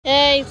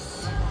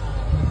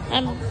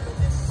I'm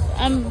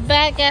I'm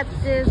back at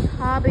this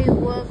Hobby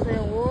Works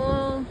and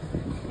Wool,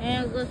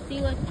 and we'll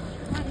see what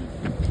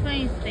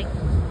trains they got.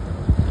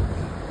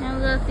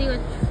 And we'll see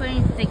what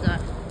trains they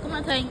got. Come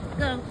on, train,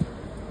 go.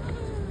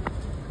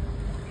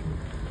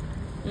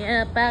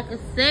 Yeah, back at the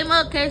same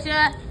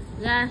location.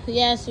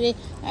 Yes,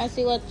 let's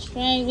see what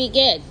train we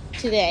get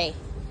today.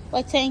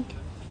 What tank?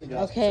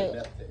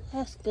 Okay,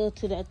 let's go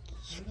to the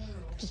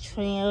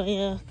train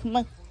area. Come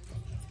on.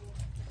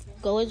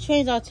 Go where the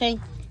trains are, Tank.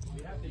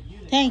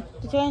 Tank,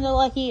 the trains are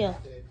right here.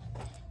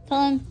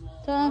 Turn.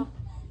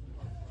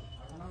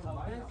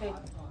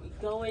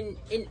 Go in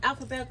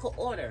alphabetical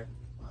order.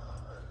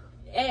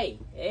 A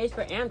is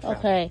for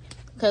Amtrak.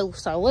 Okay,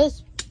 so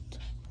what's...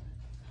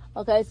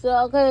 Okay,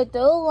 do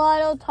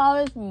Lionel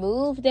Thomas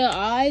move their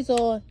eyes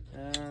or...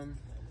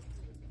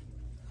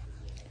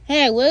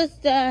 Hey, what's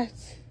that?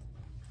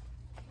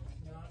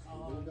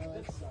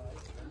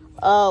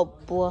 Oh,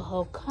 boy,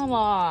 oh, come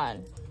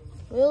on.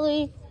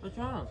 Really? What's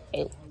wrong?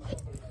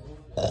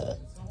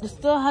 They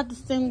still have the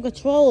same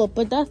controller,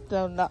 but that's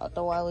still not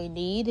the one we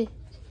need.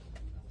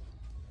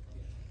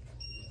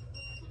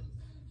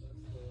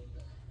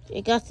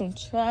 It got some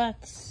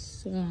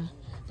tracks.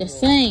 The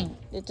same.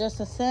 They're just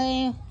the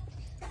same.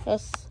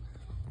 That's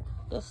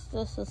the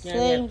Yeah, same.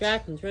 they have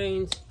tracks and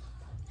trains.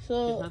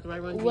 So, it's not the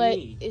right one you wait,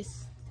 need.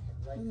 it's...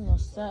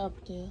 What's that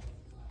up there?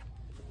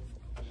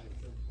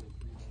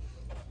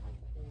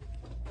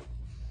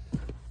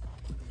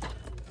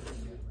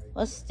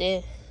 What's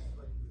this?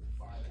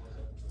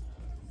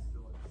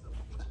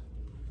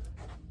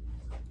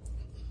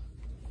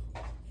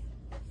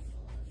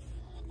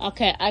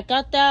 Okay, I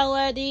got that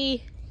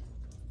already.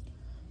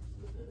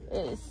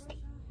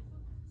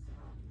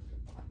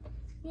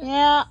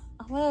 Yeah,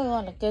 I really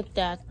want to get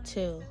that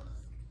too.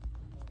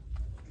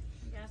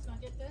 You guys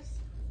gonna get this?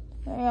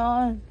 Hang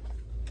on.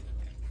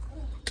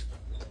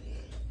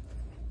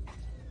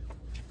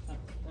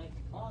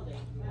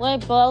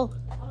 Wait, Bo.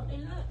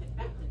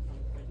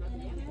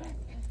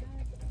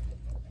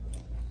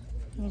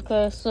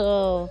 Okay,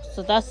 so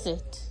that's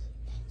it.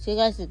 See you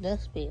guys in the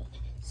next video.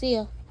 See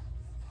ya.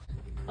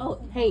 Oh,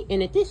 hey,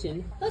 in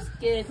addition, let's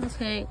get... this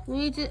time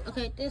we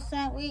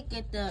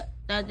get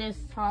this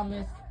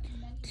Thomas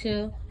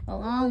too.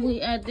 Along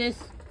we add this,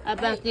 I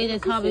back in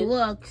this Hobby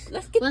Works.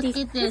 Let's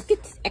get this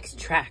X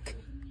track.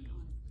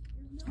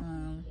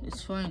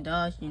 It's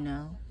 $20, you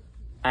know.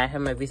 I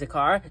have my Visa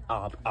card.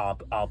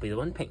 I'll be the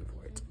one paying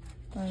for it.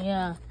 Oh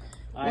yeah.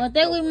 Well, I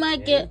think we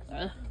might get...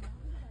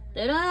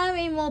 they don't have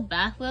any more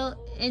backfill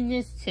in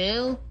this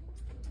too.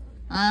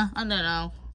 I don't know.